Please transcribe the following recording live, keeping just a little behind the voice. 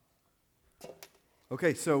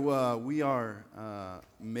Okay, so we are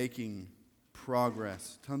making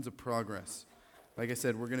progress, tons of progress. Like I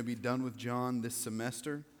said, we're going to be done with John this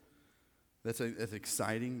semester. That's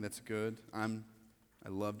exciting. That's good. I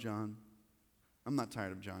love John. I'm not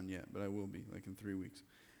tired of John yet, but I will be, like in 3 weeks.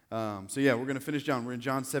 We're going to finish John. We're in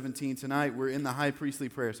John 17 tonight. We're in the high priestly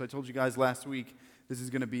prayer. So I told you guys last week, this is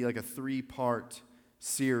going to be like a 3-part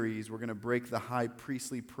series. We're going to break the high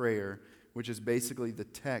priestly prayer, which is basically the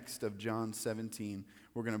text of John 17.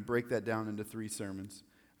 We're going to break that down into 3 sermons.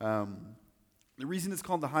 The reason it's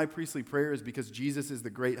called the high priestly prayer is because Jesus is the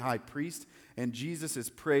great high priest, and Jesus is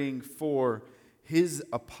praying for his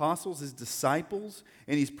apostles, his disciples,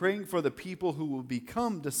 and he's praying for the people who will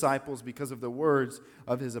become disciples because of the words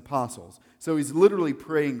of his apostles. So he's literally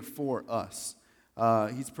praying for us.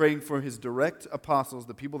 He's praying for his direct apostles,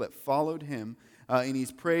 the people that followed him, and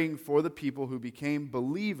he's praying for the people who became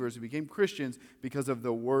believers, who became Christians because of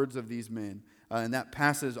the words of these men. And that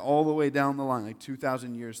passes all the way down the line, like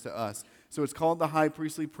 2,000 years to us. So it's called the high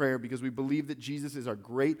priestly prayer because we believe that Jesus is our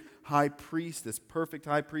great high priest, this perfect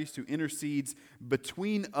high priest who intercedes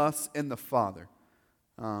between us and the Father.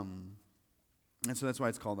 And so that's why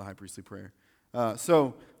it's called the high priestly prayer.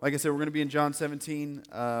 So, like I said, we're going to be in John 17.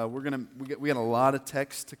 We got a lot of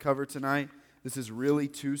text to cover tonight. This is really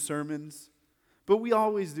 2 sermons. But we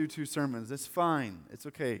always do 2 sermons. That's fine. It's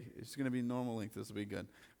okay. It's going to be normal length. This will be good.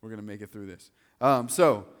 We're going to make it through this. We're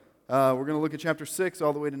going to look at chapter 6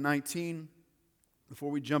 all the way to 19. Before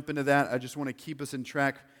we jump into that, I just want to keep us in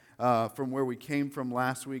track from where we came from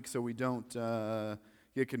last week so we don't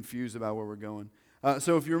get confused about where we're going.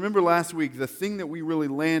 So if you remember last week, the thing that we really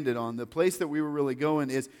landed on, the place that we were really going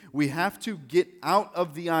is we have to get out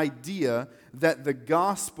of the idea that the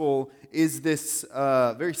gospel is this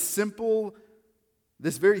very simple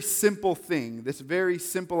thing, this very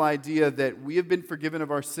simple idea that we have been forgiven of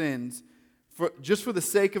our sins just for the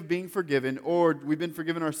sake of being forgiven, or we've been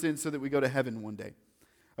forgiven our sins so that we go to heaven one day.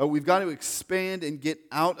 We've got to expand and get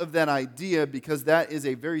out of that idea because that is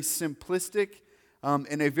a very simplistic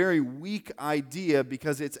and a very weak idea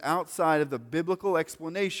because it's outside of the biblical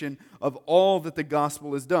explanation of all that the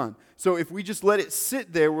gospel has done. So if we just let it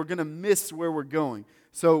sit there, we're going to miss where we're going.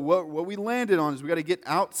 So what we landed on is we got to get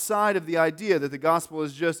outside of the idea that the gospel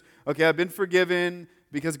is just, okay, I've been forgiven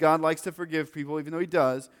because God likes to forgive people, even though he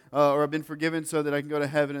does, or I've been forgiven so that I can go to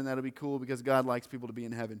heaven and that'll be cool because God likes people to be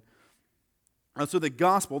in heaven. So the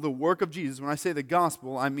gospel, the work of Jesus, when I say the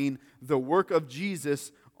gospel, I mean the work of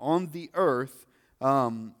Jesus on the earth,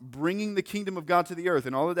 bringing the kingdom of God to the earth.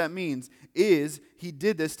 And all of that means is he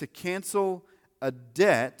did this to cancel a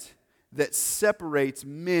debt that separates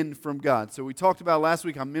men from God. So we talked about last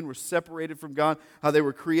week how men were separated from God, how they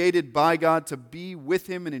were created by God to be with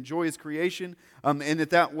him and enjoy his creation, and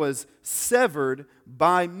that was severed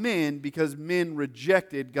by men because men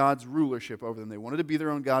rejected God's rulership over them. They wanted to be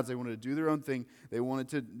their own gods. They wanted to do their own thing. They wanted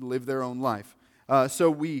to live their own life.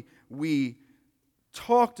 So we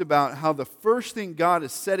talked about how the first thing God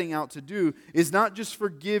is setting out to do is not just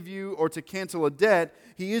forgive you or to cancel a debt.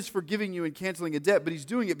 He is forgiving you and canceling a debt, but he's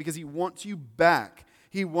doing it because he wants you back.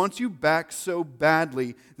 He wants you back so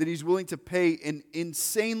badly that he's willing to pay an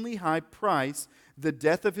insanely high price, the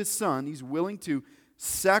death of his son. He's willing to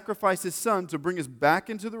sacrifice his son to bring us back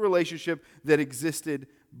into the relationship that existed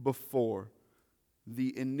before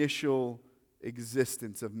the initial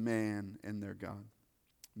existence of man and their God.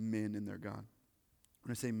 Men and their God. When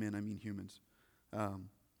I say men, I mean humans.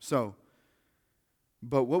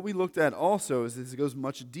 But what we looked at also is this goes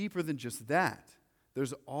much deeper than just that.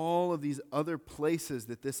 There's all of these other places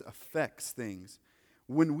that this affects things.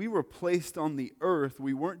 When we were placed on the earth,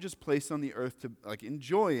 we weren't just placed on the earth to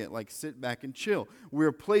enjoy it, sit back and chill. We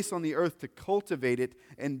were placed on the earth to cultivate it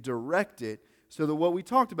and direct it. So that what we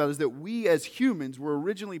talked about is that we as humans were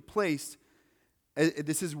originally placed.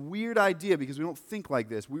 This is a weird idea because we don't think like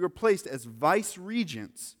this. We were placed as vice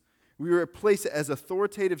regents. We were placed as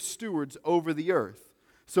authoritative stewards over the earth.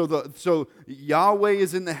 So Yahweh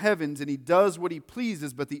is in the heavens and he does what he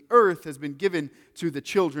pleases, but the earth has been given to the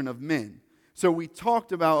children of men. So we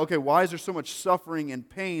talked about, okay, why is there so much suffering and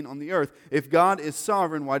pain on the earth? If God is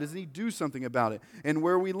sovereign, why doesn't he do something about it? And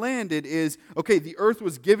where we landed is, okay, the earth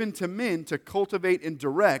was given to men to cultivate and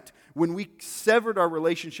direct. When we severed our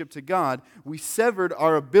relationship to God, we severed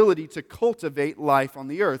our ability to cultivate life on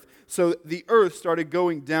the earth. So the earth started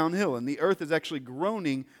going downhill, and the earth is actually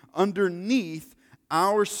groaning underneath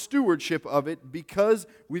our stewardship of it because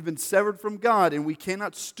we've been severed from God and we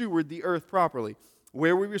cannot steward the earth properly.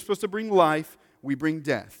 Where we were supposed to bring life, we bring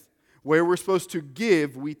death. Where we're supposed to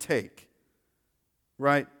give, we take.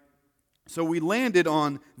 Right? So we landed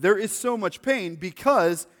on there is so much pain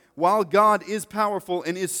because while God is powerful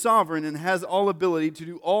and is sovereign and has all ability to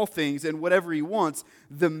do all things and whatever He wants,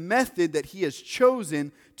 the method that He has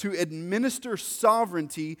chosen to administer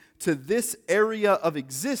sovereignty to this area of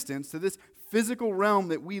existence, to this physical realm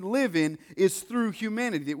that we live in, is through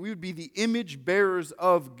humanity, that we would be the image bearers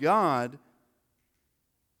of God,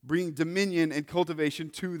 bringing dominion and cultivation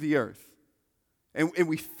to the earth. And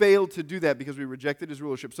we failed to do that because we rejected His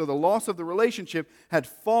rulership. So the loss of the relationship had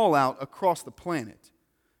fallout across the planet.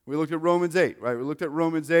 We looked at Romans 8, right? We looked at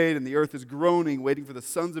Romans 8, and the earth is groaning, waiting for the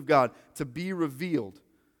sons of God to be revealed,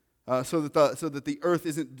 so that the earth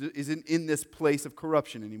isn't in this place of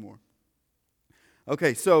corruption anymore.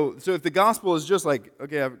 Okay, so if the gospel is just like,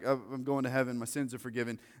 okay, I'm going to heaven, my sins are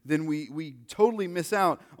forgiven, then we totally miss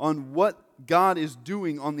out on what God is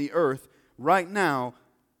doing on the earth right now,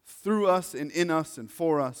 through us and in us and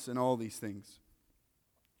for us and all these things.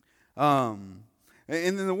 And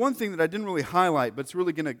then the one thing that I didn't really highlight, but it's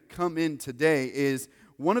really going to come in today, is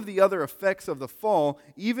one of the other effects of the fall.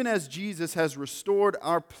 Even as Jesus has restored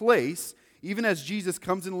our place, even as Jesus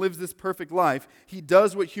comes and lives this perfect life, He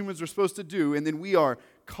does what humans are supposed to do, and then we are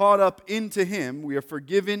caught up into Him. We are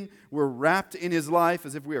forgiven. We're wrapped in His life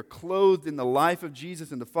as if we are clothed in the life of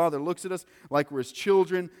Jesus, and the Father looks at us like we're His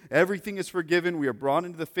children. Everything is forgiven. We are brought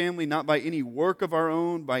into the family not by any work of our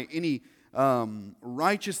own, by any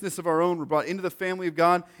righteousness of our own. We're brought into the family of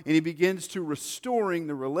God, and He begins to restoring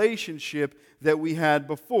the relationship that we had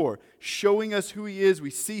before, showing us who He is. We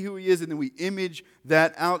see who He is, and then we image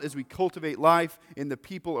that out as we cultivate life in the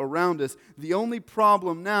people around us. The only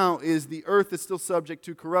problem now is the earth is still subject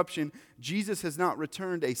to corruption. Jesus has not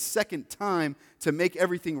returned a second time to make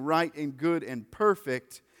everything right and good and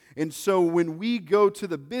perfect. And so when we go to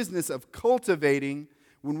the business of cultivating,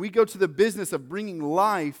 when we go to the business of bringing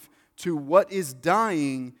life to what is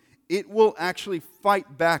dying, it will actually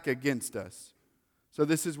fight back against us. So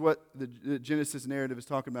this is what the Genesis narrative is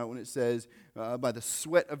talking about when it says, by the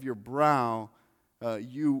sweat of your brow,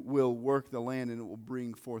 you will work the land and it will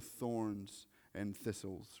bring forth thorns and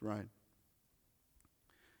thistles, right?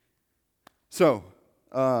 So,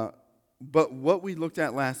 but what we looked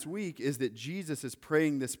at last week is that Jesus is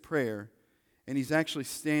praying this prayer, and He's actually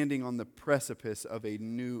standing on the precipice of a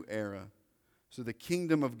new era. So the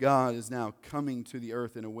kingdom of God is now coming to the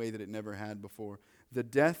earth in a way that it never had before. The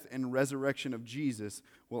death and resurrection of Jesus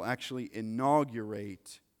will actually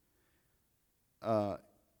inaugurate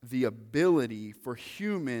the ability for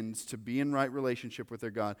humans to be in right relationship with their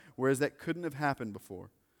God, whereas that couldn't have happened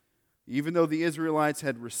before. Even though the Israelites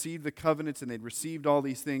had received the covenants and they'd received all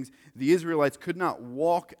these things, the Israelites could not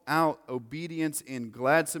walk out obedience in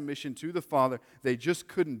glad submission to the Father. They just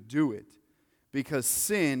couldn't do it, because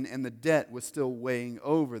sin and the debt was still weighing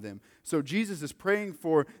over them. So Jesus is praying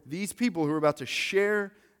for these people who are about to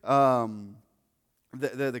share the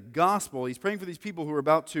gospel. He's praying for these people who are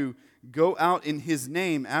about to go out in His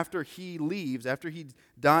name after He leaves, after He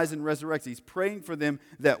dies and resurrects. He's praying for them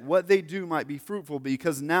that what they do might be fruitful,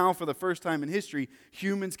 because now, for the first time in history,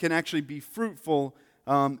 humans can actually be fruitful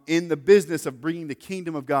in the business of bringing the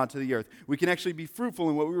kingdom of God to the earth. We can actually be fruitful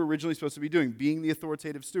in what we were originally supposed to be doing, being the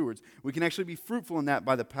authoritative stewards. We can actually be fruitful in that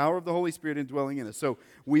by the power of the Holy Spirit indwelling in us. So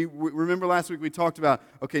we remember last week we talked about,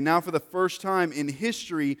 okay, now for the first time in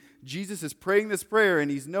history, Jesus is praying this prayer,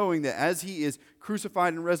 and He's knowing that as He is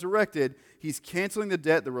crucified and resurrected, He's canceling the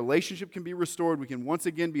debt, the relationship can be restored, we can once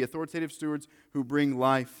again be authoritative stewards who bring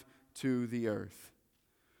life to the earth.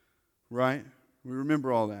 Right? We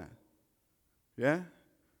remember all that. Yeah?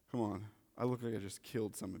 Come on. I look like I just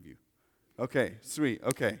killed some of you. Okay, sweet.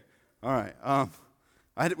 Okay. All right.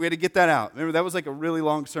 We had to get that out. Remember, that was like a really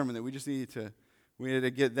long sermon that we needed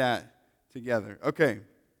to get that together. Okay.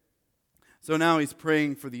 So now He's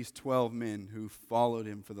praying for these 12 men who followed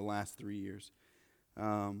Him for the last 3 years.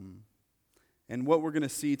 And what we're going to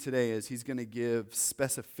see today is He's going to give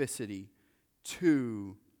specificity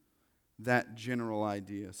to that general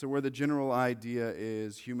idea. So where the general idea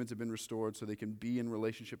is humans have been restored so they can be in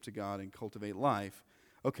relationship to God and cultivate life,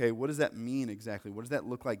 okay, what does that mean exactly? What does that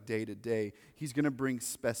look like day to day? He's going to bring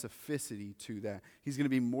specificity to that. He's going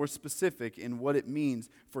to be more specific in what it means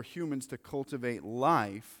for humans to cultivate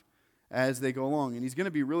life as they go along. And He's going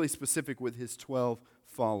to be really specific with His 12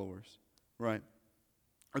 followers, right?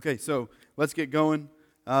 Okay, so let's get going.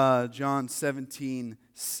 John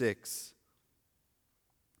 17:6.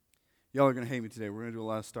 Y'all are going to hate me today. We're going to do a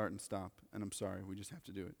lot of start and stop. And I'm sorry, we just have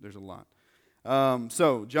to do it. There's a lot.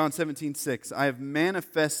 So, John 17:6. I have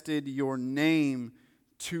manifested your name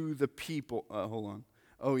to the people. Hold on.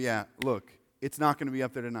 Oh, yeah. Look, it's not going to be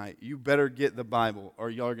up there tonight. You better get the Bible, or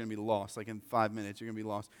y'all are going to be lost. Like in 5 minutes, you're going to be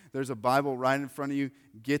lost. There's a Bible right in front of you.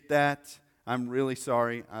 Get that. I'm really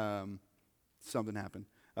sorry. Something happened.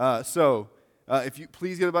 If you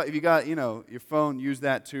please get about, if you got your phone, use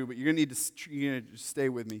that too. But you're gonna need to just stay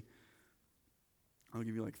with me. I'll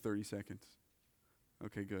give you like 30 seconds.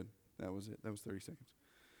 Okay, good. That was it. That was 30 seconds.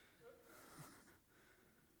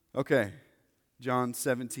 Okay, John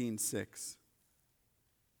 17:6.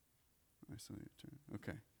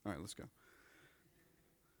 Okay, all right, let's go.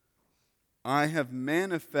 I have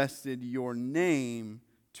manifested your name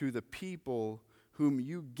to the people whom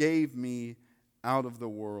you gave me out of the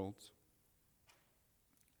world.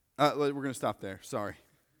 We're going to stop there. Sorry.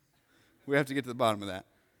 We have to get to the bottom of that.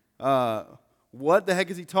 What the heck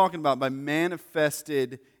is he talking about by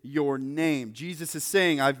manifested your name? Jesus is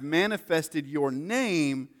saying, I've manifested your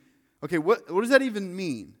name. Okay, what does that even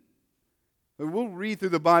mean? We'll read through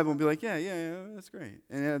the Bible and be like, yeah, that's great.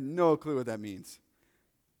 And I have no clue what that means.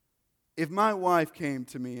 If my wife came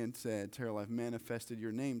to me and said, Terrell, I've manifested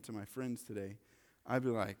your name to my friends today, I'd be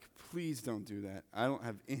like, please don't do that. I don't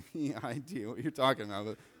have any idea what you're talking about,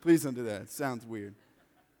 but please don't do that. It sounds weird.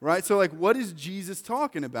 Right? So, what is Jesus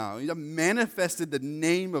talking about? He manifested the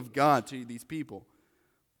name of God to these people.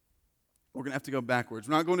 We're going to have to go backwards.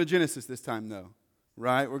 We're not going to Genesis this time, though.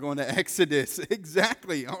 Right? We're going to Exodus.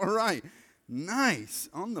 Exactly. All right. Nice.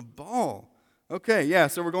 On the ball. Okay, yeah,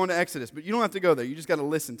 so we're going to Exodus. But you don't have to go there. You just got to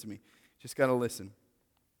listen to me. Just got to listen.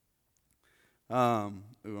 I'm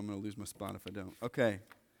going to lose my spot if I don't. Okay.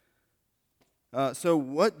 So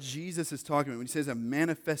what Jesus is talking about when he says, I've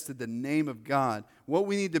manifested the name of God, what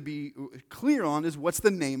we need to be clear on is what's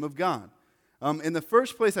the name of God. In the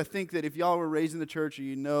first place, I think that if y'all were raised in the church or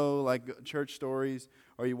you know church stories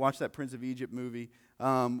or you watch that Prince of Egypt movie,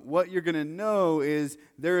 what you're going to know is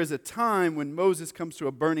there is a time when Moses comes to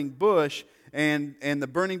a burning bush and the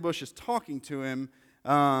burning bush is talking to him,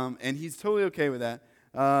 and he's totally okay with that.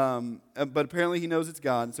 But apparently he knows it's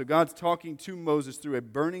God. And so God's talking to Moses through a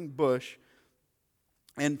burning bush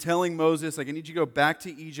and telling Moses, I need you to go back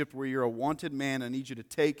to Egypt where you're a wanted man. I need you to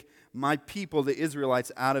take my people, the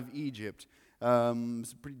Israelites, out of Egypt.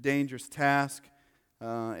 It's a pretty dangerous task,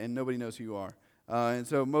 and nobody knows who you are. And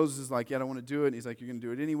so Moses is like, I don't want to do it. And he's like, you're going to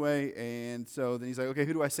do it anyway. And so then he's like, okay,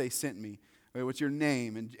 who do I say sent me? Okay, what's your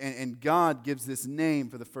name? And God gives this name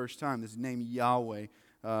for the first time, this name Yahweh.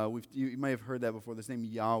 You may have heard that before, this name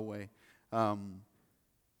Yahweh.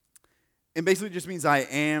 And basically it just means I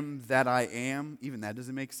am that I am. Even that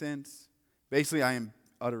doesn't make sense. Basically, I am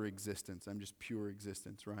utter existence. I'm just pure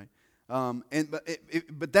existence, right?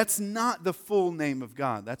 But that's not the full name of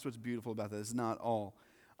God. That's what's beautiful about that. It's not all.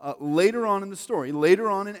 Later on in the story, later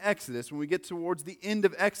on in Exodus, when we get towards the end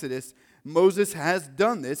of Exodus, Moses has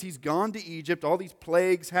done this. He's gone to Egypt. All these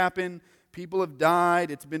plagues happen. People have died.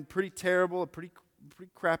 It's been pretty terrible, a pretty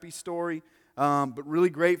crappy story, but really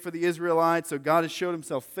great for the Israelites. So God has showed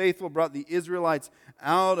himself faithful, brought the Israelites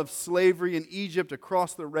out of slavery in Egypt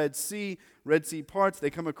across the Red Sea parts. They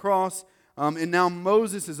come across. And now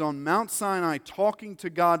Moses is on Mount Sinai talking to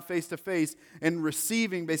God face to face and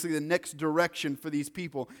receiving basically the next direction for these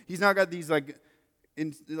people. He's now got these a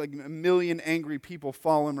million angry people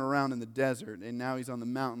following him around in the desert. And now he's on the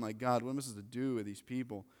mountain like, God, what am I supposed to do with these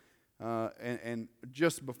people? And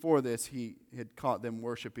just before this, he had caught them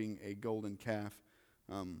worshiping a golden calf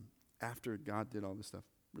after God did all this stuff.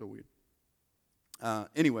 Real weird.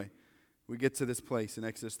 Anyway, we get to this place in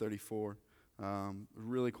Exodus 34.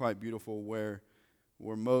 Really quite beautiful where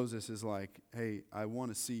Moses is like, hey, I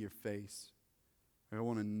want to see your face. I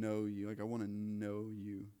want to know you. I want to know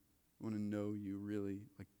you. I want to know you really.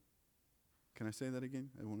 Can I say that again?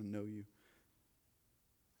 I want to know you.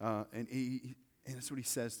 And that's what he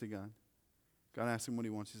says to God. God asks him what he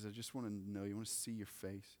wants. He says, I just want to know you. I want to see your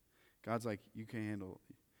face. God's like, you can't handle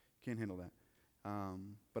that.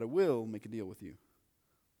 But I will make a deal with you.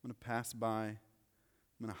 I'm going to pass by. I'm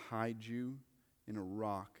going to hide you in a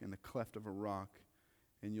rock, in the cleft of a rock,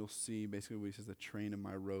 and you'll see basically what he says, the train of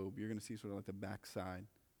my robe. You're going to see sort of like the backside.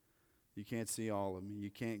 You can't see all of me. You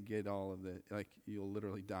can't get all of it. You'll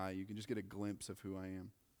literally die. You can just get a glimpse of who I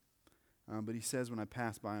am. But he says, when I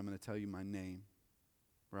pass by, I'm going to tell you my name.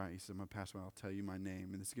 Right? He said, I'm going to pass by, I'll tell you my name.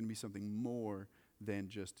 And it's going to be something more than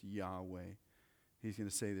just Yahweh. He's going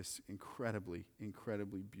to say this incredibly,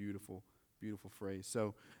 incredibly beautiful, beautiful phrase.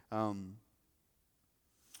 So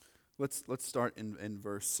let's start in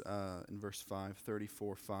verse 5,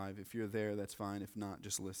 34:5. If you're there, that's fine. If not,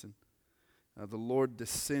 just listen. The Lord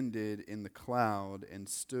descended in the cloud and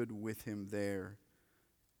stood with him there.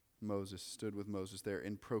 Moses stood with Moses there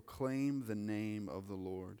and proclaimed the name of the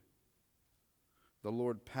Lord. The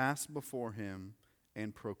Lord passed before him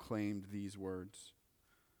and proclaimed these words.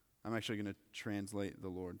 I'm actually going to translate the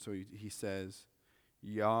Lord. So he says,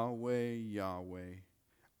 Yahweh, Yahweh,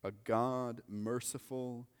 a God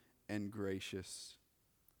merciful and gracious,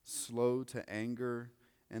 slow to anger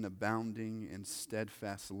and abounding in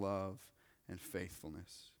steadfast love and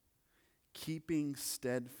faithfulness, keeping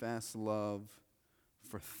steadfast love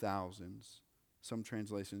for thousands. Some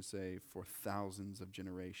translations say for thousands of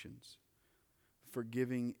generations,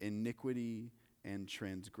 forgiving iniquity and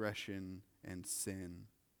transgression and sin,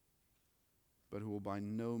 but who will by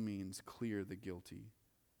no means clear the guilty,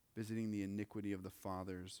 visiting the iniquity of the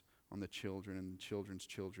fathers on the children and the children's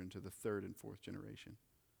children to the third and fourth generation.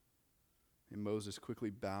 And Moses quickly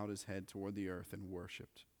bowed his head toward the earth and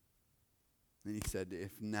worshipped. And he said,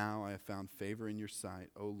 if now I have found favor in your sight,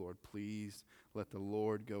 O Lord, please let the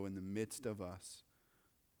Lord go in the midst of us.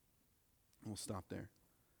 We'll stop there.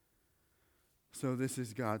 So this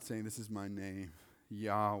is God saying, this is my name,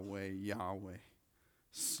 Yahweh, Yahweh,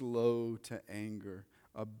 slow to anger,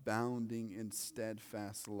 abounding in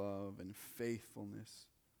steadfast love and faithfulness.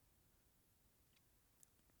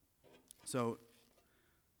 So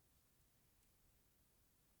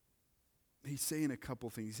he's saying a couple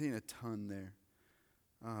things. He's saying a ton there.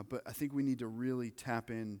 But I think we need to really tap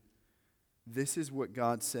in. This is what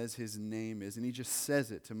God says his name is. And he just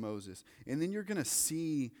says it to Moses. And then you're going to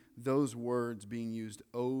see those words being used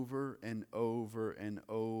over and over and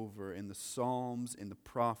over in the Psalms, in the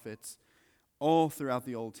prophets, all throughout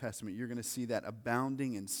the Old Testament. You're going to see that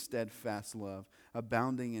abounding in steadfast love.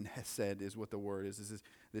 Abounding in hesed is what the word is.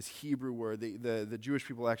 This Hebrew word. The Jewish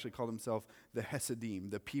people actually call themselves the Hasidim,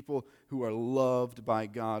 the people who are loved by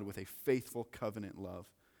God with a faithful covenant love.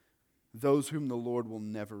 Those whom the Lord will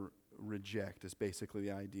never reject is basically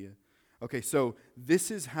the idea. Okay, so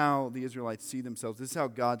this is how the Israelites see themselves. This is how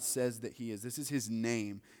God says that he is. This is his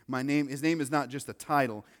name. His name is not just a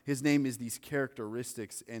title. His name is these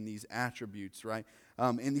characteristics and these attributes, right?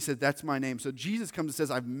 And he said, that's my name. So Jesus comes and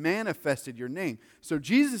says, I've manifested your name. So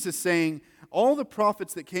Jesus is saying, all the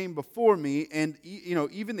prophets that came before me, and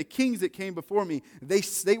even the kings that came before me,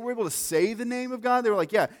 they were able to say the name of God. They were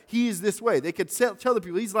like, yeah, he is this way. They could tell the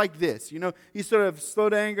people, he's like this. He's sort of slow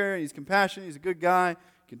to anger, he's compassionate, he's a good guy.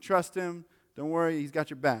 You can trust him. Don't worry, he's got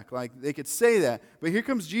your back. Like, they could say that. But here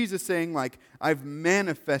comes Jesus saying, like, I've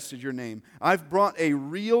manifested your name. I've brought a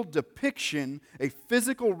real depiction, a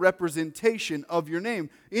physical representation of your name.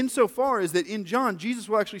 Insofar as that in John, Jesus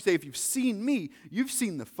will actually say, if you've seen me, you've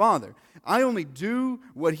seen the Father. I only do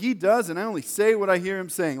what he does, and I only say what I hear him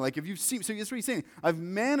saying. Like, if you've seen, so that's what he's saying. I've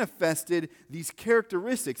manifested these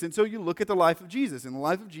characteristics. And so you look at the life of Jesus, and the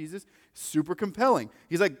life of Jesus, super compelling.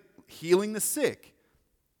 He's like healing the sick.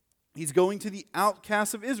 He's going to the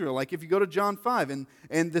outcasts of Israel. Like if you go to John 5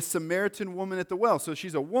 and the Samaritan woman at the well. So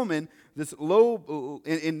she's a woman, this low,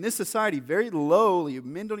 in this society, very lowly.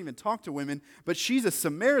 Men don't even talk to women. But she's a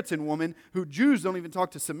Samaritan woman who Jews don't even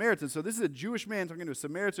talk to Samaritans. So this is a Jewish man talking to a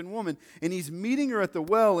Samaritan woman. And he's meeting her at the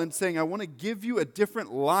well and saying, I want to give you a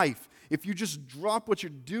different life. If you just drop what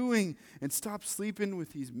you're doing and stop sleeping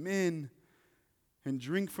with these men and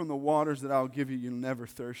drink from the waters that I'll give you, you'll never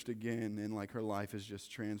thirst again. And like her life is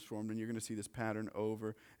just transformed. And you're going to see this pattern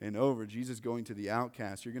over and over. Jesus going to the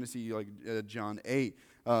outcast. You're going to see like John 8.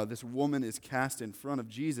 This woman is cast in front of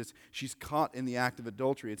Jesus. She's caught in the act of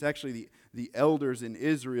adultery. It's actually the elders in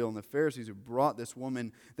Israel and the Pharisees who brought this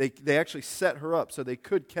woman. They actually set her up so they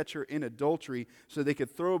could catch her in adultery, so they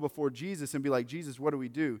could throw her before Jesus and be like, Jesus, what do we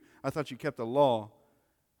do? I thought you kept the law.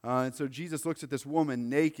 And so Jesus looks at this woman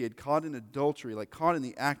naked, caught in adultery, like caught in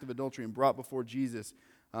the act of adultery and brought before Jesus.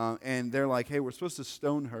 And they're like, hey, we're supposed to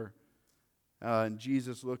stone her. And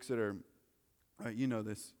Jesus looks at her. You know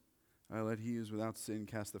this. Let he who is without sin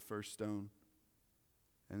cast the first stone.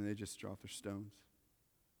 And they just drop their stones.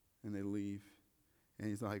 And they leave. And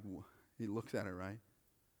he's like, he looks at her, right?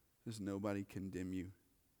 Does nobody condemn you?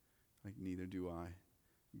 Like, neither do I.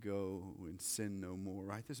 Go and sin no more,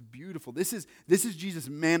 right? This is beautiful. This is Jesus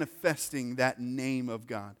manifesting that name of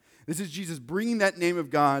God. This is Jesus bringing that name of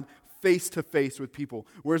God face to face with people.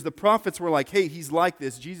 Whereas the prophets were like, hey, he's like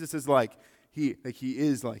this. Jesus is like, he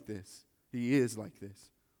is like this. He is like this.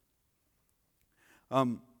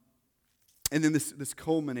 And then this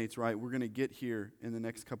culminates, right? We're going to get here in the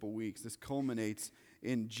next couple weeks. This culminates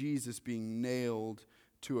in Jesus being nailed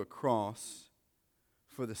to a cross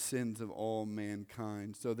for the sins of all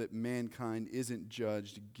mankind, so that mankind isn't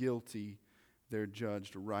judged guilty, they're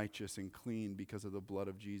judged righteous and clean because of the blood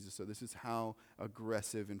of Jesus. So this is how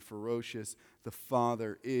aggressive and ferocious the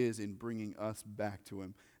Father is in bringing us back to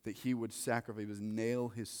him, that he would sacrifice, he would nail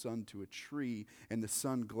his son to a tree, and the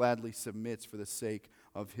son gladly submits for the sake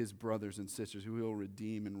of his brothers and sisters who he'll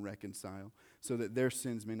redeem and reconcile, so that their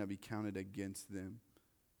sins may not be counted against them.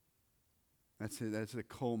 That's the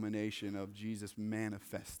culmination of Jesus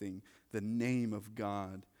manifesting the name of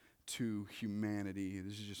God to humanity.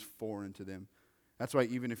 This is just foreign to them. That's why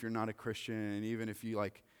even if you're not a Christian, and even if you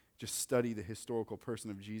just study the historical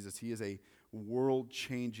person of Jesus, he is a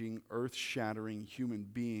world-changing, earth-shattering human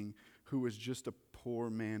being who was just a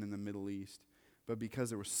poor man in the Middle East. But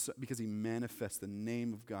because he manifests the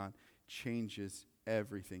name of God, changes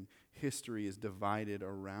everything. History is divided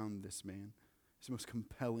around this man. He's the most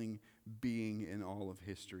compelling being in all of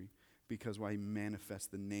history because why he manifests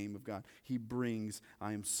the name of God. He brings,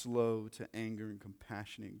 I am slow to anger and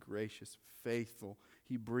compassionate, gracious, faithful.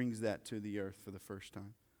 He brings that to the earth for the first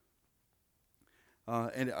time.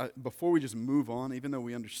 Before we just move on, even though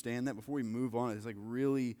we understand that, before we move on, it's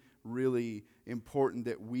really, really important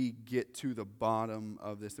that we get to the bottom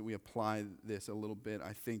of this, that we apply this a little bit.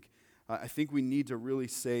 I think we need to really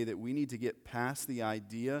say that we need to get past the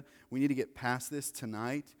idea, we need to get past this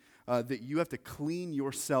tonight, that you have to clean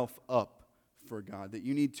yourself up for God, that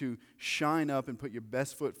you need to shine up and put your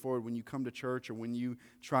best foot forward when you come to church or when you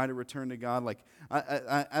try to return to God.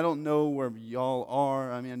 I don't know where y'all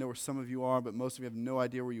are. I mean, I know where some of you are, but most of you have no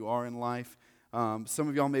idea where you are in life. Some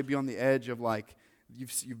of y'all may be on the edge of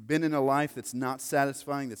you've been in a life that's not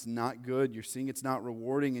satisfying, that's not good. You're seeing it's not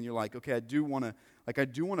rewarding, and you're like, okay, I do want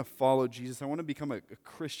to follow Jesus. I want to become a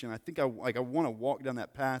Christian. I think I want to walk down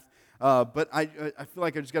that path. But I feel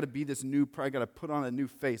like I just got to be this new. I got to put on a new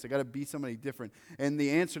face. I got to be somebody different. And the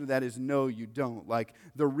answer to that is no, you don't.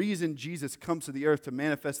 The reason Jesus comes to the earth to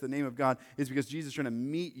manifest the name of God is because Jesus is trying to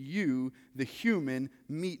meet you, the human,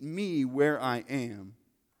 meet me where I am.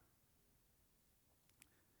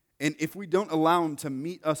 And if we don't allow him to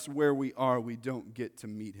meet us where we are, we don't get to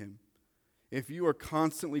meet him. If you are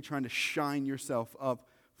constantly trying to shine yourself up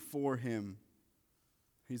for him,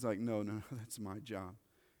 he's like, no, that's my job.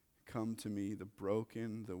 Come to me, the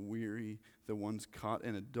broken, the weary, the ones caught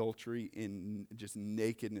in adultery, in just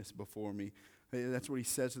nakedness before me. That's what he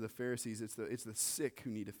says to the Pharisees. It's the sick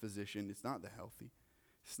who need a physician. It's not the healthy.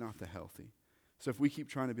 It's not the healthy. So if we keep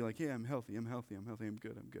trying to be like, yeah, I'm healthy, I'm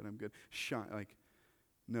good.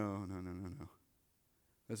 No.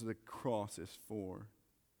 That's what the cross is for.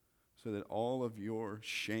 So that all of your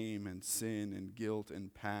shame and sin and guilt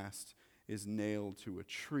and past is nailed to a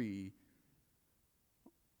tree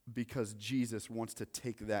because Jesus wants to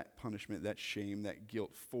take that punishment, that shame, that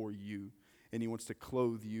guilt for you. And he wants to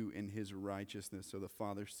clothe you in his righteousness so the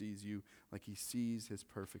Father sees you like he sees his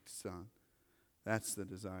perfect Son. That's the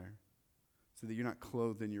desire. So that you're not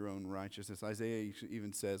clothed in your own righteousness. Isaiah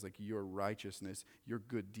even says, your righteousness, your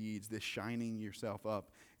good deeds, this shining yourself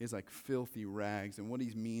up is like filthy rags. And what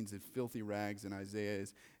he means is filthy rags in Isaiah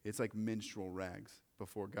is it's like menstrual rags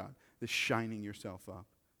before God. This shining yourself up.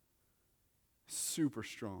 Super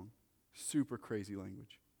strong, super crazy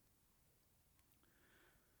language.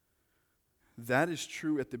 That is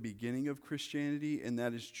true at the beginning of Christianity, and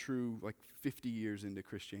that is true 50 years into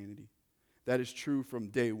Christianity. That is true from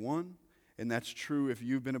day one. And that's true if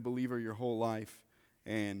you've been a believer your whole life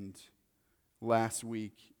and last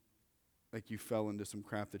week, you fell into some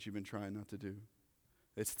crap that you've been trying not to do.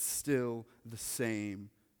 It's still the same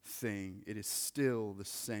thing. It is still the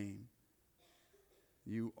same.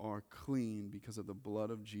 You are clean because of the blood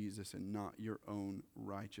of Jesus and not your own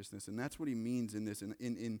righteousness. And that's what he means in this.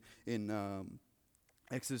 In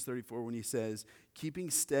Exodus 34 when he says, keeping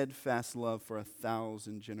steadfast love for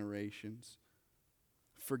 1,000 generations.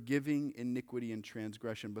 Forgiving iniquity and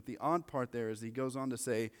transgression. But the odd part there is he goes on to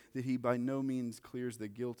say that he by no means clears the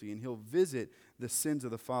guilty, and he'll visit the sins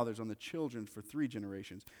of the fathers on the children for 3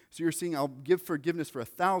 generations. So you're seeing, I'll give forgiveness for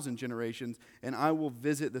 1,000 generations, and I will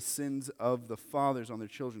visit the sins of the fathers on their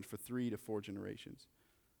children for 3 to 4 generations.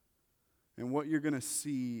 And what you're going to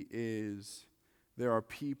see is there are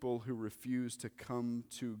people who refuse to come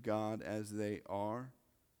to God as they are,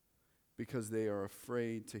 because they are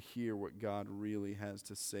afraid to hear what God really has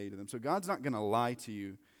to say to them. So God's not going to lie to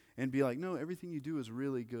you and be like, no, everything you do is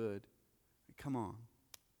really good. Come on,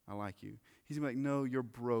 I like you. He's going to be like, no, you're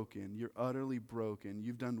broken. You're utterly broken.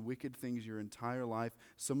 You've done wicked things your entire life.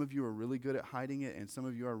 Some of you are really good at hiding it, and some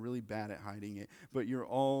of you are really bad at hiding it. But you're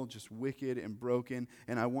all just wicked and broken,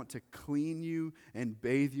 and I want to clean you and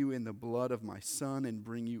bathe you in the blood of my Son and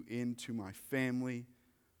bring you into my family.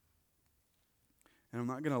 And I'm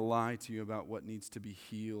not going to lie to you about what needs to be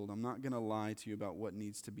healed. I'm not going to lie to you about what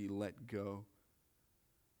needs to be let go.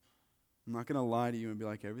 I'm not going to lie to you and be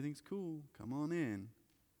like, everything's cool. Come on in.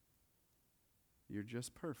 You're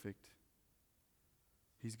just perfect.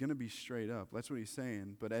 He's going to be straight up. That's what he's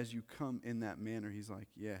saying. But as you come in that manner, he's like,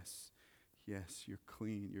 yes, you're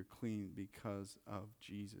clean. You're clean because of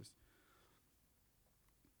Jesus.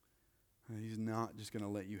 He's not just going to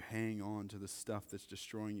let you hang on to the stuff that's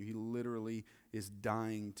destroying you. He literally is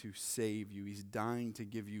dying to save you. He's dying to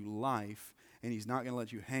give you life, and he's not going to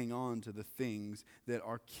let you hang on to the things that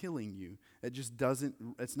are killing you. It just doesn't,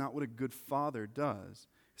 it's not what a good father does.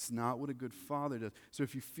 It's not what a good father does. So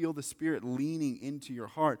if you feel the Spirit leaning into your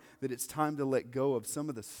heart that it's time to let go of some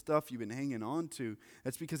of the stuff you've been hanging on to,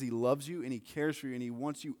 that's because he loves you and he cares for you and he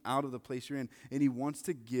wants you out of the place you're in, and he wants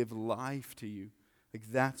to give life to you. Like,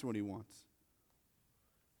 that's what he wants.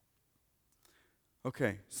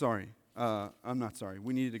 Okay, sorry. I'm not sorry.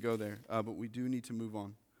 We needed to go there, but we do need to move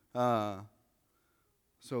on.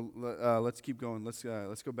 Let's keep going. Let's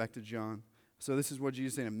go back to John. So this is what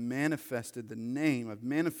Jesus is saying. I've manifested the name.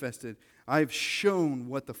 I've shown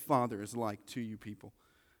what the Father is like to you people.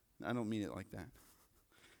 I don't mean it like that.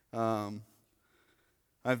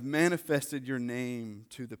 I've manifested your name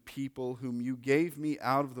to the people whom you gave me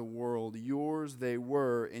out of the world. Yours they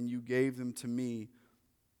were, and you gave them to me.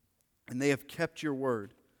 And they have kept your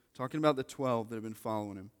word. Talking about the 12 that have been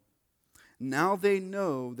following him. Now they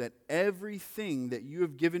know that everything that you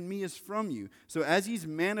have given me is from you. So as he's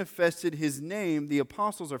manifested his name, the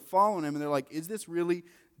apostles are following him, and they're like, is this really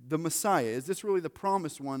the Messiah? Is this really the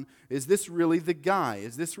promised one? Is this really the guy?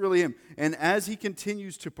 Is this really him? And as he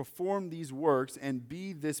continues to perform these works and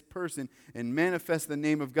be this person and manifest the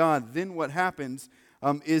name of God, then what happens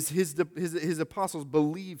is his apostles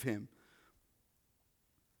believe him.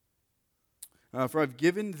 For I've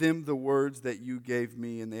given them the words that you gave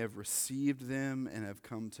me, and they have received them and have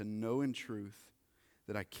come to know in truth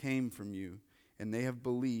that I came from you, and they have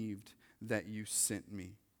believed that you sent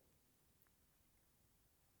me.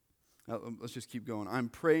 Let's just keep going. I'm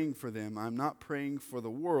praying for them. I'm not praying for the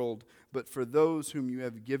world, but for those whom you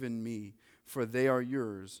have given me, for they are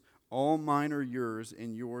yours. All mine are yours,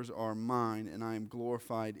 and yours are mine, and I am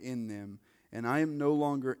glorified in them. And I am no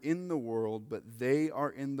longer in the world, but they are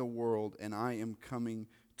in the world, and I am coming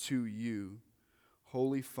to you.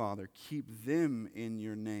 Holy Father, keep them in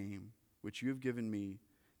your name, which you have given me,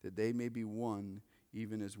 that they may be one,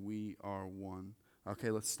 even as we are one.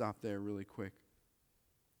 Okay, let's stop there really quick.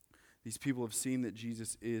 These people have seen that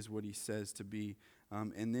Jesus is what he says to be.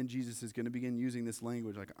 And then Jesus is going to begin using this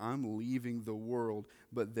language like, I'm leaving the world,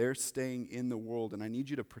 but they're staying in the world, and I need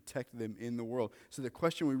you to protect them in the world. So the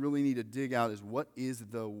question we really need to dig out is, what is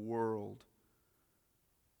the world?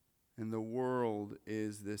 And the world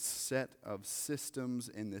is this set of systems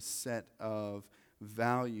and this set of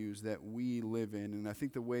values that we live in. And I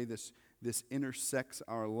think the way this intersects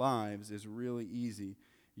our lives is really easy.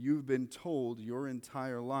 You've been told your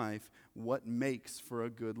entire life what makes for a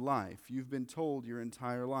good life. You've been told your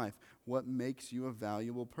entire life what makes you a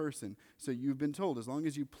valuable person. So you've been told, as long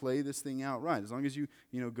as you play this thing out right, as long as you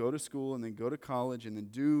go to school and then go to college and then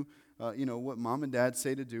do what mom and dad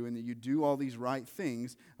say to do, and that you do all these right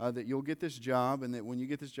things, that you'll get this job, and that when you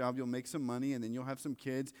get this job, you'll make some money, and then you'll have some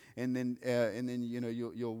kids, and then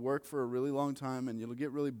you'll work for a really long time, and it'll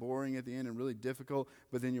get really boring at the end and really difficult,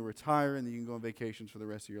 but then you'll retire, and then you can go on vacations for the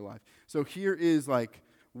rest of your life. So here is like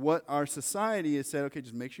what our society has said, okay,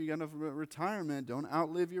 just make sure you got enough retirement. Don't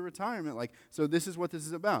outlive your retirement. So this is what this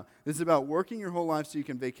is about. This is about working your whole life so you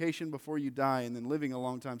can vacation before you die, and then living a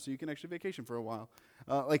long time so you can actually vacation for a while.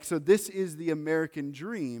 So this is the American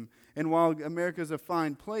dream. And while America is a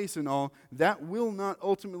fine place and all, that will not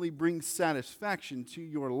ultimately bring satisfaction to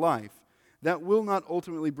your life. That will not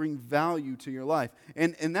ultimately bring value to your life.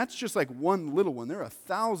 And that's just like one little one. There are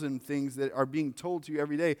 1,000 things that are being told to you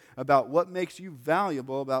every day about what makes you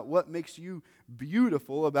valuable, about what makes you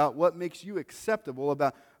beautiful, about what makes you acceptable,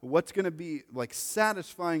 about what's going to be like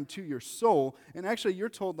satisfying to your soul. And actually, you're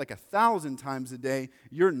told like 1,000 times a day,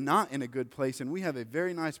 you're not in a good place, and we have a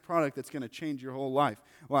very nice product that's going to change your whole life.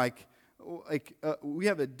 We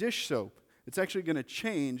have a dish soap. It's actually going to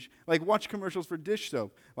change. Like, watch commercials for dish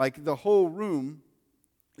soap. Like, the whole room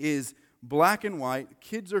is black and white.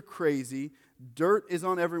 Kids are crazy. Dirt is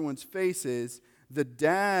on everyone's faces. The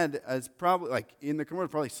dad is probably, like, in the commercial,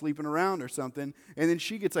 probably sleeping around or something. And then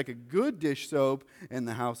she gets, like, a good dish soap, and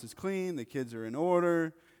the house is clean. The kids are in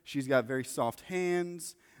order. She's got very soft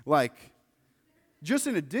hands. Like, just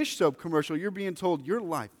in a dish soap commercial, you're being told your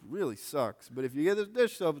life really sucks. But if you get this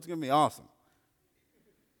dish soap, it's going to be awesome.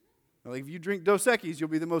 Like, if you drink Dos Equis, you'll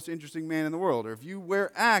be the most interesting man in the world. Or if you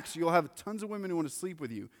wear Axe, you'll have tons of women who want to sleep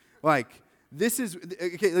with you. Like, this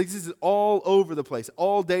is all over the place,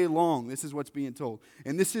 all day long. This is what's being told.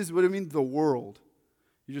 And this is what I mean, the world.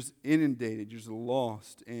 You're just inundated. You're just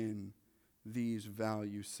lost in these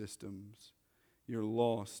value systems. You're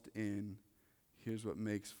lost in, here's what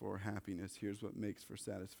makes for happiness. Here's what makes for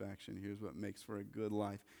satisfaction. Here's what makes for a good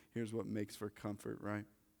life. Here's what makes for comfort, right?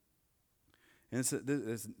 And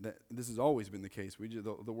this has always been the case.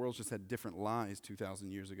 The world's just had different lies 2,000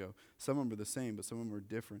 years ago. Some of them are the same, but some of them are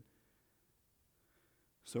different.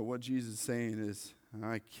 So what Jesus is saying is,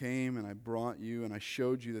 I came and I brought you and I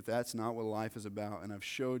showed you that that's not what life is about. And I've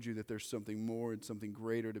showed you that there's something more and something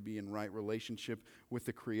greater to be in right relationship with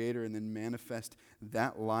the Creator and then manifest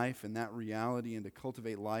that life and that reality and to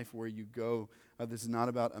cultivate life where you go. This is not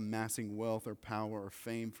about amassing wealth or power or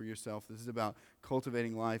fame for yourself. This is about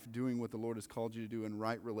cultivating life, doing what the Lord has called you to do in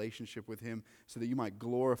right relationship with Him so that you might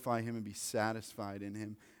glorify Him and be satisfied in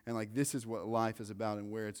Him. And like this is what life is about and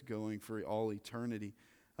where it's going for all eternity.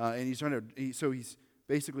 And he's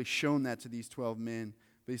basically shown that to these 12 men.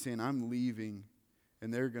 But he's saying, I'm leaving,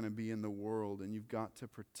 and they're going to be in the world, and you've got to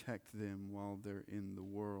protect them while they're in the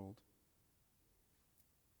world.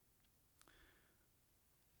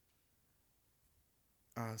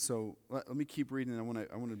 So let me keep reading. I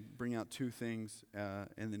want to bring out two things,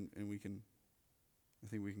 and we can. I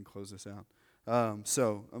think we can close this out.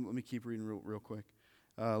 Let me keep reading real quick.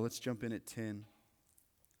 Let's jump in at 10.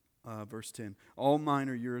 Verse 10, all mine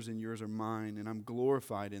are yours and yours are mine, and I'm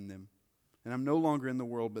glorified in them. And I'm no longer in the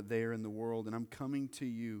world, but they are in the world, and I'm coming to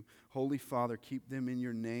you. Holy Father, keep them in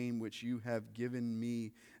your name, which you have given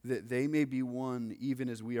me, that they may be one, even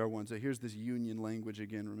as we are one. So here's this union language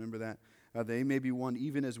again. Remember that? They may be one,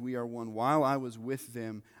 even as we are one. While I was with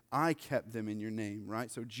them, I kept them in your name, right?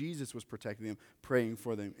 So Jesus was protecting them, praying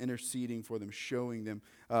for them, interceding for them, showing them.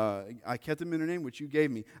 I kept them in your name, which you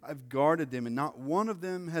gave me. I've guarded them, and not one of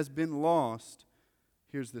them has been lost.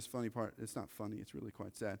 Here's this funny part. It's not funny. It's really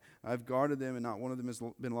quite sad. I've guarded them, and not one of them has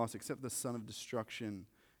been lost except the son of destruction,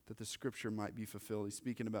 that the scripture might be fulfilled. He's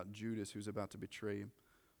speaking about Judas, who's about to betray him.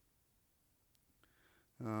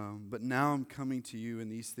 But now I'm coming to you,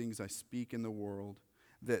 and these things I speak in the world,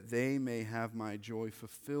 that they may have my joy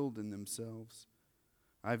fulfilled in themselves.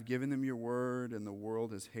 I've given them your word, and the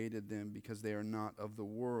world has hated them because they are not of the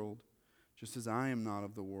world, just as I am not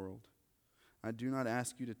of the world. I do not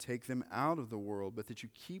ask you to take them out of the world, but that you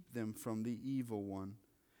keep them from the evil one.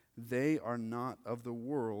 They are not of the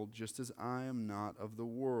world, just as I am not of the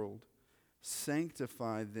world.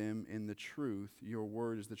 Sanctify them in the truth. Your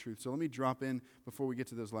word is the truth. So let me drop in before we get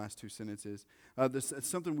to those last two sentences. This is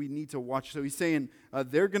something we need to watch. So he's saying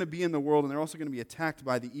they're going to be in the world, and they're also going to be attacked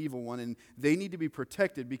by the evil one, and they need to be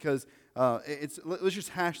protected because let's just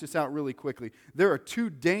hash this out really quickly. There are two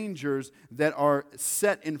dangers that are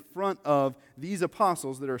set in front of these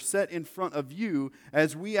apostles, that are set in front of you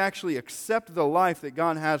as we actually accept the life that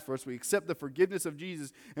God has for us. We accept the forgiveness of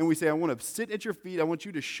Jesus, and we say, I want to sit at your feet. I want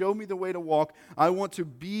you to show me the way to walk. I want to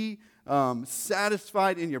be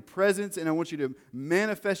satisfied in your presence, and I want you to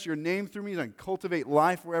manifest your name through me and cultivate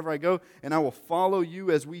life wherever I go, and I will follow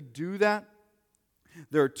you as we do that.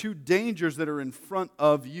 There are two dangers that are in front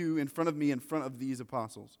of you, in front of me, in front of these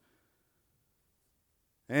apostles.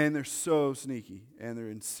 And they're so sneaky, and they're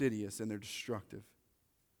insidious, and they're destructive.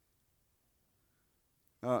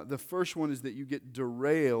 The first one is that you get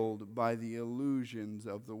derailed by the illusions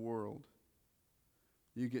of the world.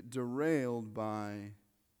 You get derailed by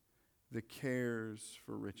the cares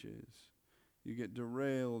for riches. You get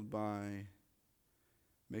derailed by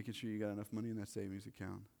making sure you got enough money in that savings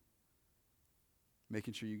account.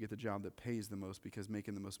 Making sure you get the job that pays the most because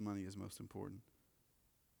making the most money is most important.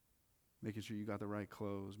 Making sure you got the right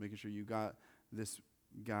clothes. Making sure you got this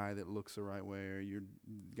guy that looks the right way, or you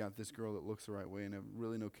got this girl that looks the right way, and I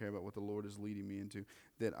really don't care about what the Lord is leading me into.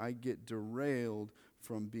 That I get derailed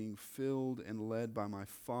from being filled and led by my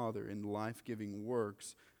Father in life-giving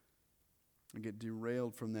works. I get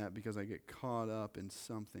derailed from that because I get caught up in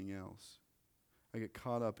something else. I get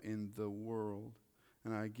caught up in the world,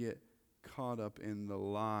 and I get caught up in the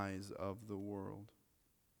lies of the world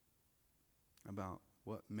about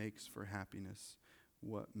what makes for happiness,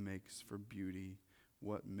 what makes for beauty,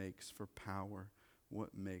 what makes for power, what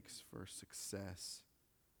makes for success.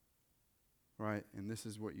 Right? And this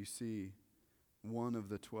is what you see. One of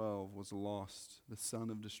the 12 was lost, the son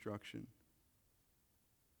of destruction.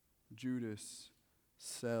 Judas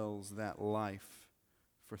sells that life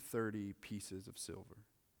for 30 pieces of silver.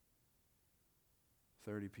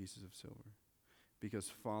 30 pieces of silver. Because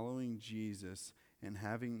following Jesus and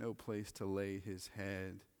having no place to lay his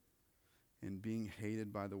head and being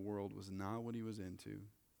hated by the world was not what he was into.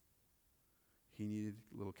 He needed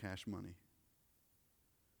a little cash money.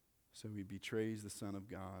 So he betrays the Son of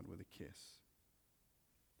God with a kiss.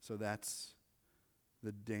 So that's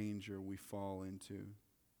the danger we fall into.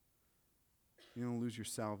 You don't lose your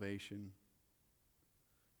salvation.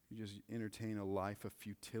 You just entertain a life of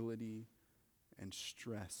futility and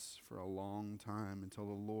stress for a long time until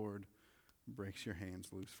the Lord breaks your hands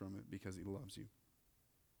loose from it because he loves you.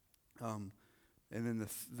 And then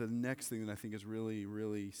the next thing that I think is really,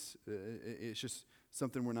 it's just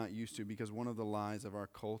something we're not used to, because one of the lies of our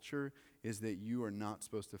culture is that you are not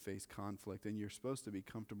supposed to face conflict and you're supposed to be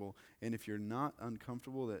comfortable. And if you're not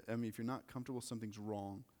uncomfortable, if you're not comfortable, something's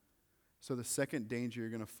wrong. So the second danger you're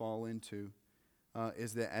going to fall into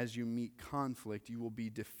is that as you meet conflict, you will be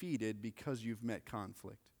defeated because you've met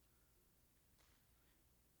conflict.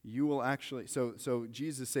 You will actually, so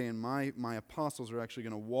Jesus is saying, my apostles are actually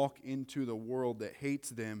going to walk into the world that hates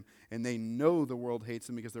them, and they know the world hates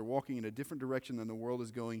them because they're walking in a different direction than the world is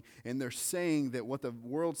going, and they're saying that what the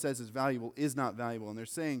world says is valuable is not valuable, and they're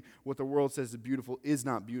saying what the world says is beautiful is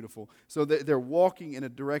not beautiful. So they're walking in a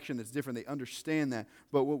direction that's different. They understand that.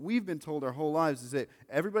 But what we've been told our whole lives is that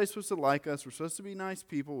everybody's supposed to like us. We're supposed to be nice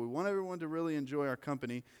people. We want everyone to really enjoy our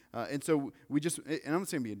company. And so we just, and I'm not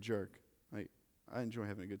saying be a jerk. I enjoy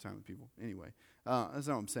having a good time with people. Anyway, that's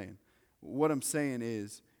not what I'm saying. What I'm saying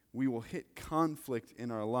is we will hit conflict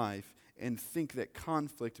in our life and think that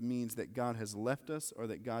conflict means that God has left us, or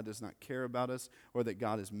that God does not care about us, or that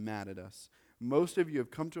God is mad at us. Most of you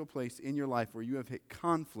have come to a place in your life where you have hit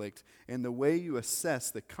conflict, and the way you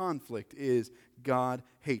assess the conflict is, God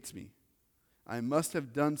hates me. I must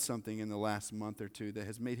have done something in the last month or two that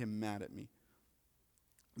has made him mad at me.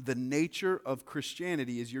 The nature of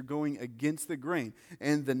Christianity is you're going against the grain.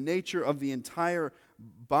 And the nature of the entire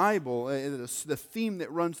Bible, the theme that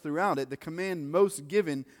runs throughout it, the command most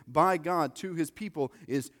given by God to his people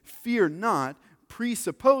is fear not,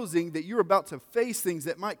 presupposing that you're about to face things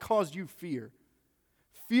that might cause you fear.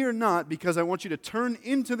 Fear not, because I want you to turn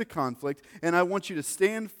into the conflict, and I want you to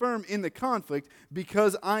stand firm in the conflict,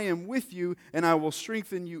 because I am with you and I will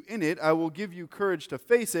strengthen you in it. I will give you courage to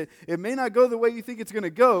face it. It may not go the way you think it's going to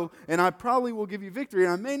go, and I probably will give you victory,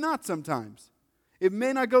 and I may not sometimes. It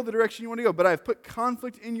may not go the direction you want to go, but I've put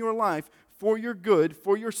conflict in your life for your good,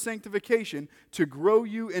 for your sanctification, to grow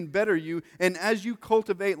you and better you. And as you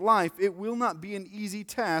cultivate life, it will not be an easy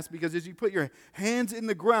task, because as you put your hands in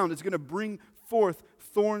the ground, it's going to bring forth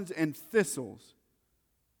thorns and thistles.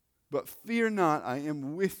 But fear not, I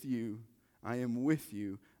am with you. I am with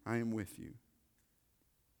you. I am with you.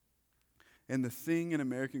 And the thing in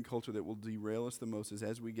American culture that will derail us the most is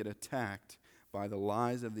as we get attacked by the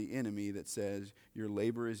lies of the enemy that says your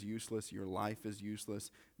labor is useless, your life is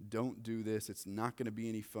useless, don't do this, it's not going to be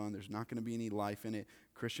any fun, there's not going to be any life in it,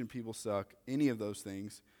 Christian people suck, any of those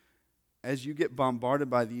things. As you get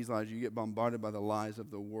bombarded by these lies, you get bombarded by the lies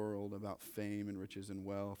of the world about fame and riches and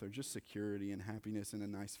wealth, or just security and happiness and a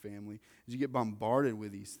nice family. As you get bombarded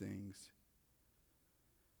with these things,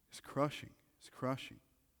 it's crushing. It's crushing.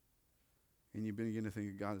 And you begin to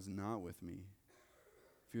think, God is not with me.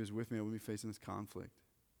 If he was with me, I wouldn't be facing this conflict.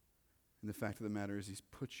 And the fact of the matter is, he's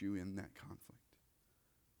put you in that conflict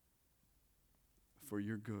for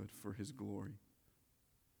your good, for his glory.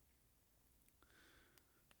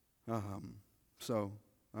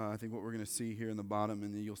 I think what we're going to see here in the bottom,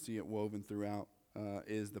 and then you'll see it woven throughout,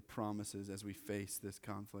 is the promises as we face this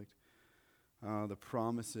conflict. The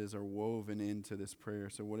promises are woven into this prayer.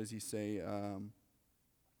 So what does he say?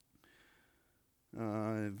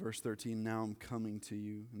 Verse 13, now I'm coming to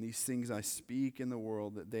you, and these things I speak in the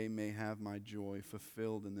world that they may have my joy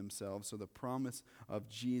fulfilled in themselves. So the promise of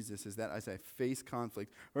Jesus is that as I face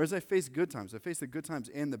conflict, or as I face good times, I face the good times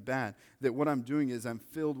and the bad, that what I'm doing is I'm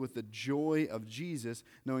filled with the joy of Jesus,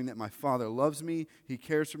 knowing that my Father loves me, he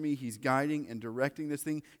cares for me, he's guiding and directing this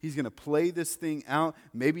thing. He's going to play this thing out,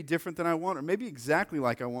 maybe different than I want, or maybe exactly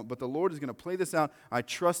like I want, but the Lord is going to play this out. I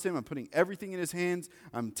trust him. I'm putting everything in his hands.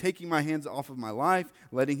 I'm taking my hands off of my life,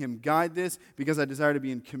 letting him guide this, because I desire to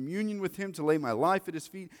be in communion with him, to lay my life at his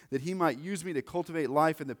feet, that he might use me to cultivate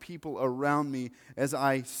life in the people around me as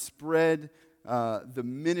I spread the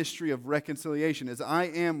ministry of reconciliation, as I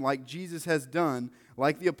am, like Jesus has done,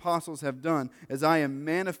 like the apostles have done, as I am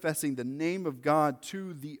manifesting the name of God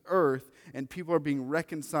to the earth, and people are being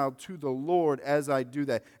reconciled to the Lord as I do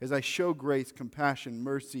that, as I show grace, compassion,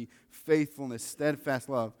 mercy, faithfulness, steadfast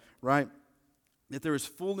love, right? That there is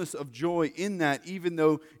fullness of joy in that, even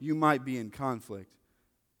though you might be in conflict.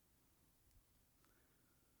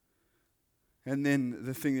 And then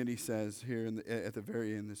the thing that he says here at the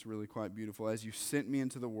very end is really quite beautiful. As you sent me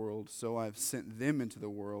into the world, so I have sent them into the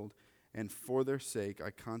world, and for their sake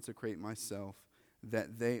I consecrate myself,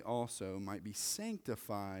 that they also might be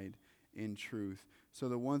sanctified in truth. So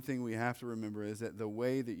the one thing we have to remember is that the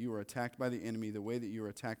way that you are attacked by the enemy, the way that you are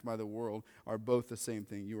attacked by the world, are both the same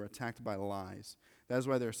thing. You are attacked by lies. That's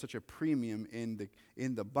why there's such a premium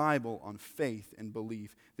in the Bible on faith and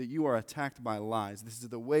belief, that you are attacked by lies. This is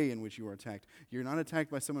the way in which you are attacked. You're not attacked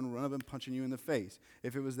by someone running up and punching you in the face.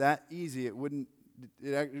 If it was that easy,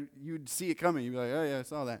 you'd see it coming. You'd be like, oh yeah, I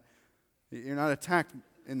saw that. You're not attacked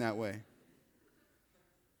in that way.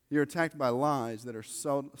 You're attacked by lies that are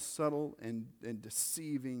subtle and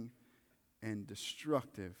deceiving and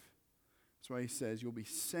destructive. That's why he says you'll be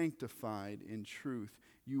sanctified in truth.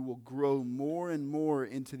 You will grow more and more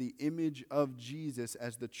into the image of Jesus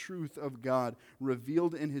as the truth of God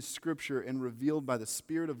revealed in his scripture and revealed by the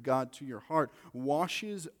Spirit of God to your heart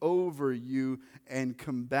washes over you and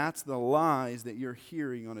combats the lies that you're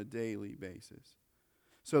hearing on a daily basis.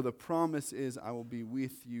 So the promise is, I will be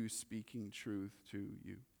with you speaking truth to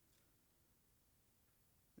you.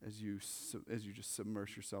 As you just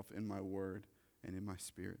submerge yourself in my word and in my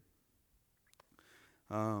spirit.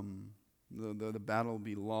 The battle will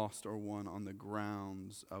be lost or won on the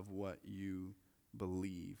grounds of what you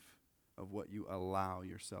believe, of what you allow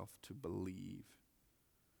yourself to believe.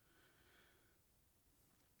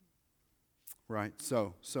 Right,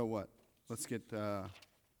 so what? Let's get...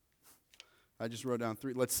 I just wrote down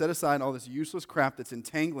 3. Let's set aside all this useless crap that's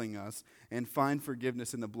entangling us and find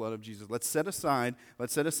forgiveness in the blood of Jesus. Let's set aside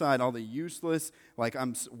all the useless, like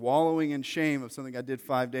I'm wallowing in shame of something I did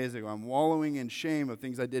 5 days ago. I'm wallowing in shame of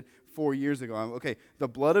things I did 4 years ago. Okay, the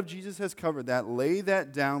blood of Jesus has covered that. Lay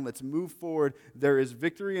that down. Let's move forward. There is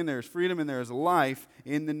victory and there is freedom and there is life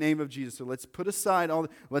in the name of Jesus. So let's put aside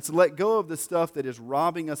let's let go of the stuff that is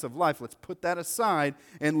robbing us of life. Let's put that aside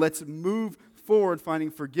and let's move forward,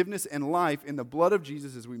 finding forgiveness and life in the blood of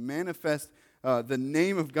Jesus as we manifest the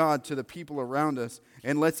name of God to the people around us.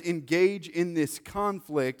 And let's engage in this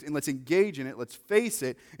conflict, and let's engage in it. Let's face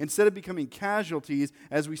it, instead of becoming casualties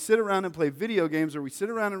as we sit around and play video games, or we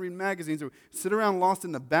sit around and read magazines, or sit around lost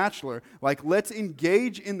in The Bachelor. Like, let's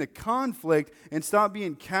engage in the conflict and stop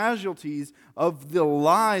being casualties of the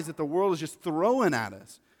lies that the world is just throwing at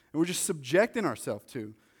us, and we're just subjecting ourselves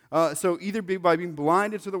to. So either be by being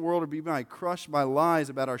blinded to the world or be by crushed by lies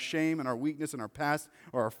about our shame and our weakness and our past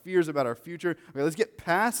or our fears about our future. Okay, let's get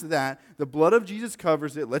past that. The blood of Jesus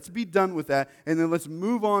covers it. Let's be done with that. And then let's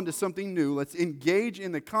move on to something new. Let's engage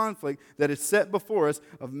in the conflict that is set before us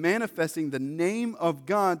of manifesting the name of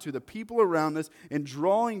God to the people around us and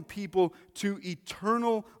drawing people to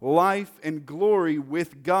eternal life and glory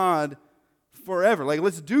with God forever. Like,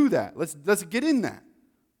 let's do that. Let's get in that.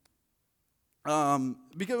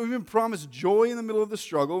 Because we've been promised joy in the middle of the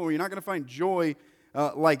struggle, where you're not going to find joy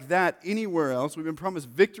like that anywhere else. We've been promised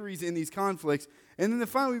victories in these conflicts. And then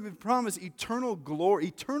finally, we've been promised eternal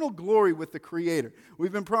glory with the Creator.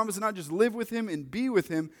 We've been promised to not just live with Him and be with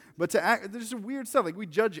Him, but to act. There's some weird stuff. Like, we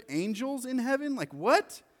judge angels in heaven? Like,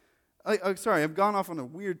 what? Sorry, I've gone off on a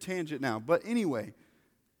weird tangent now. But anyway,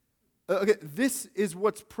 okay, this is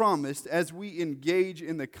what's promised as we engage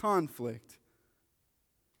in the conflict.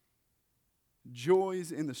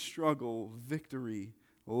 Joys in the struggle, victory,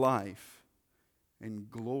 life, and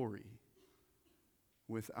glory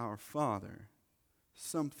with our Father.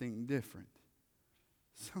 Something different.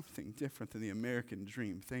 Something different than the American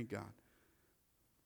dream, thank God.